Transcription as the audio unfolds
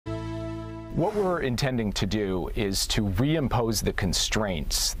What we're intending to do is to reimpose the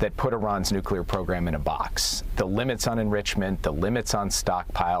constraints that put Iran's nuclear program in a box. The limits on enrichment, the limits on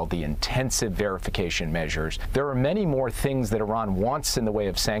stockpile, the intensive verification measures. There are many more things that Iran wants in the way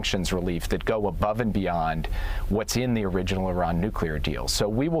of sanctions relief that go above and beyond what's in the original Iran nuclear deal. So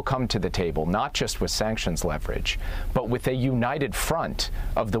we will come to the table not just with sanctions leverage, but with a united front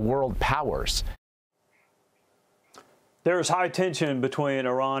of the world powers. There's high tension between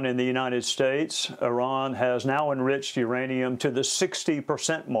Iran and the United States. Iran has now enriched uranium to the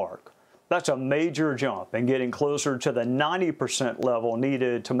 60% mark. That's a major jump and getting closer to the 90% level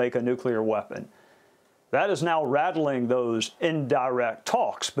needed to make a nuclear weapon. That is now rattling those indirect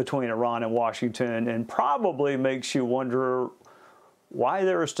talks between Iran and Washington and probably makes you wonder why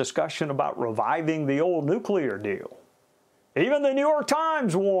there is discussion about reviving the old nuclear deal. Even the New York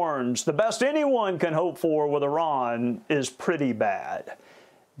Times warns the best anyone can hope for with Iran is pretty bad.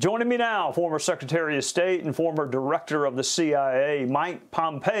 Joining me now, former Secretary of State and former Director of the CIA, Mike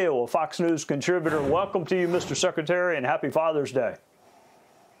Pompeo, a Fox News contributor. Welcome to you, Mr. Secretary, and happy Father's Day.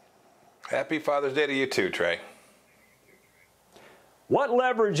 Happy Father's Day to you too, Trey. What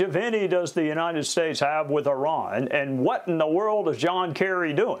leverage, if any, does the United States have with Iran, and what in the world is John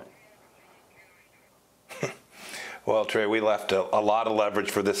Kerry doing? Well, Trey, we left a lot of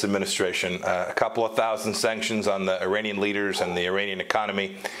leverage for this administration. A couple of thousand sanctions on the Iranian leaders and the Iranian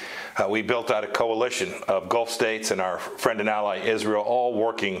economy. We built out a coalition of Gulf states and our friend and ally Israel, all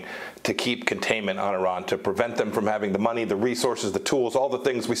working to keep containment on Iran, to prevent them from having the money, the resources, the tools, all the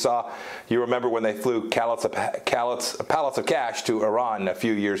things we saw. You remember when they flew pallets of cash to Iran a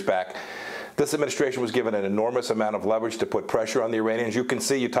few years back. This administration was given an enormous amount of leverage to put pressure on the Iranians. You can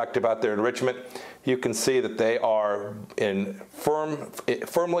see, you talked about their enrichment. You can see that they are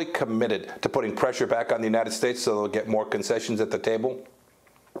firmly committed to putting pressure back on the United States so they'll get more concessions at the table.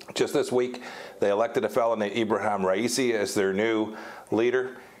 Just this week, they elected a fellow named Ibrahim Raisi as their new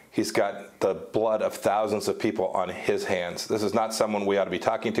leader. He's got the blood of thousands of people on his hands. This is not someone we ought to be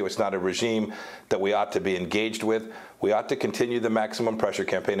talking to. It's not a regime that we ought to be engaged with. We ought to continue the maximum pressure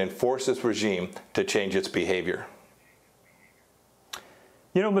campaign and force this regime to change its behavior.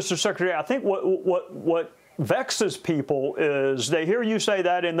 You know, Mr. Secretary, I think what vexes people is they hear you say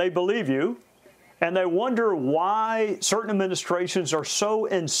that and they believe you, and they wonder why certain administrations are so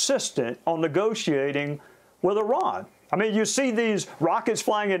insistent on negotiating with Iran. I mean, you see these rockets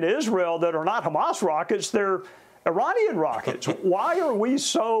flying into Israel that are not Hamas rockets, they're Iranian rockets. Why are we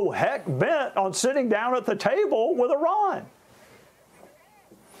so heck bent on sitting down at the table with Iran?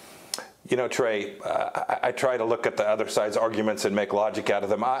 You know, Trey, I try to look at the other side's arguments and make logic out of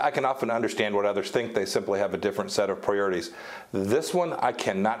them. I can often understand what others think. They simply have a different set of priorities. This one, I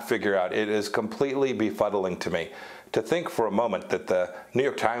cannot figure out. It is completely befuddling to me to think for a moment that the New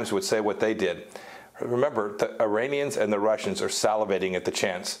York Times would say what they did. Remember, the Iranians and the Russians are salivating at the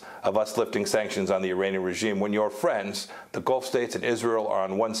chance of us lifting sanctions on the Iranian regime when your friends, the Gulf states and Israel, are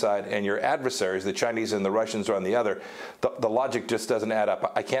on one side and your adversaries, the Chinese and the Russians, are on the other. The logic just doesn't add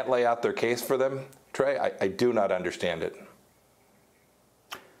up. I can't lay out their case for them, Trey. I do not understand it.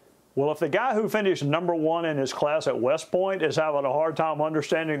 Well, if the guy who finished #1 in his class at West Point is having a hard time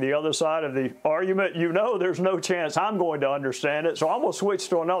understanding the other side of the argument, you know there's no chance I'm going to understand it. So I'm going to switch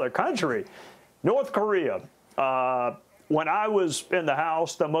to another country. North Korea, when I was in the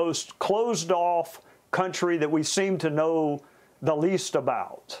House, the most closed-off country that we seem to know the least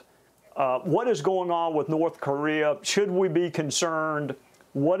about. What is going on with North Korea? Should we be concerned?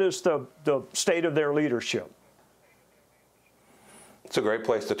 What is the state of their leadership? It's a great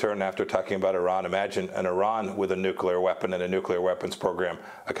place to turn after talking about Iran. Imagine an Iran with a nuclear weapon and a nuclear weapons program,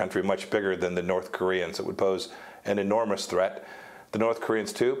 a country much bigger than the North Koreans. It would pose an enormous threat. The North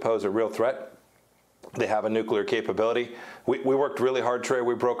Koreans, too, pose a real threat. They have a nuclear capability. We worked really hard, Trey.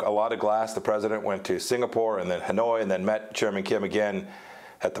 We broke a lot of glass. The president went to Singapore and then Hanoi and then met Chairman Kim again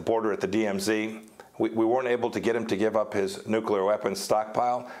at the border at the DMZ. We weren't able to get him to give up his nuclear weapons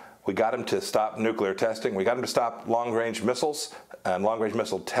stockpile. We got him to stop nuclear testing. We got him to stop long-range missiles and long-range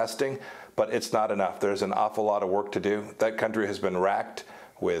missile testing, but it's not enough. There's an awful lot of work to do. That country has been racked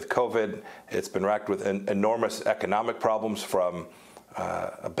with COVID. It's been racked with enormous economic problems from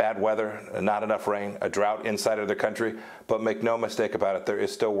bad weather, not enough rain, a drought inside of the country. But make no mistake about it, there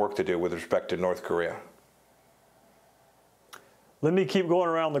is still work to do with respect to North Korea. Let me keep going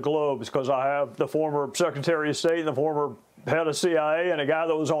around the globe because I have the former Secretary of State and the former head of CIA and a guy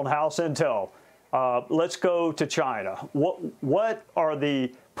that was on House Intel. Let's go to China. What are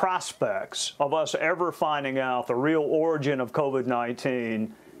the prospects of us ever finding out the real origin of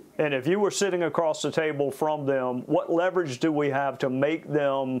COVID-19 And if you were sitting across the table from them, what leverage do we have to make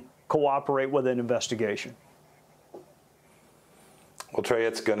them cooperate with an investigation? Well, Trey,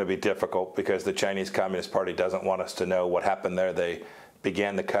 it's going to be difficult because the Chinese Communist Party doesn't want us to know what happened there. They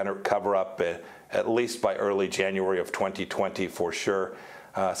began the cover up at least by early January of 2020 for sure.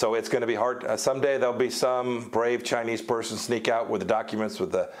 So it's going to be hard. Someday there'll be some brave Chinese person sneak out with the documents,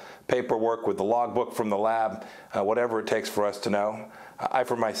 with the paperwork, with the logbook from the lab, whatever it takes for us to know. I,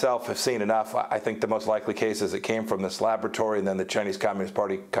 for myself, have seen enough. I think the most likely case is it came from this laboratory and then the Chinese Communist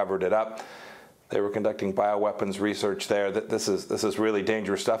Party covered it up. They were conducting bioweapons research there. This is really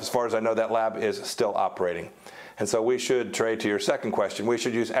dangerous stuff. As far as I know, that lab is still operating. And so we should, Trey, to your second question, we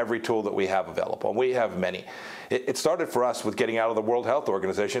should use every tool that we have available. And we have many. It started for us with getting out of the World Health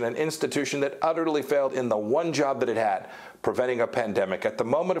Organization, an institution that utterly failed in the one job that it had, preventing a pandemic. At the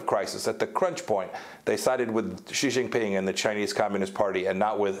moment of crisis, at the crunch point, they sided with Xi Jinping and the Chinese Communist Party and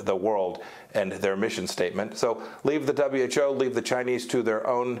not with the world and their mission statement. So leave the WHO, leave the Chinese to their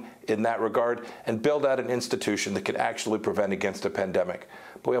own in that regard, and build out an institution that can actually prevent against a pandemic.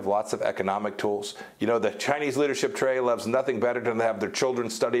 But we have lots of economic tools. You know, the Chinese leadership, Trey, loves nothing better than to have their children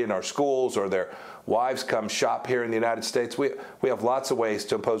study in our schools or their wives come shop here in the United States. We have lots of ways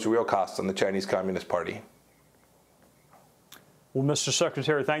to impose real costs on the Chinese Communist Party. Well, Mr.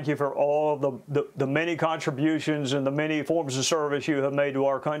 Secretary, thank you for all the many contributions and the many forms of service you have made to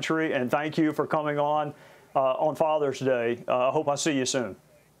our country. And thank you for coming on Father's Day. I hope I see you soon.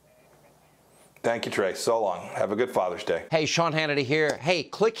 Thank you, Trey. So long. Have a good Father's Day. Hey, Sean Hannity here. Hey,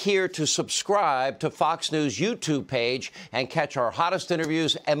 click here to subscribe to Fox News YouTube page and catch our hottest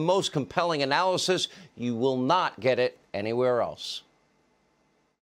interviews and most compelling analysis. You will not get it anywhere else.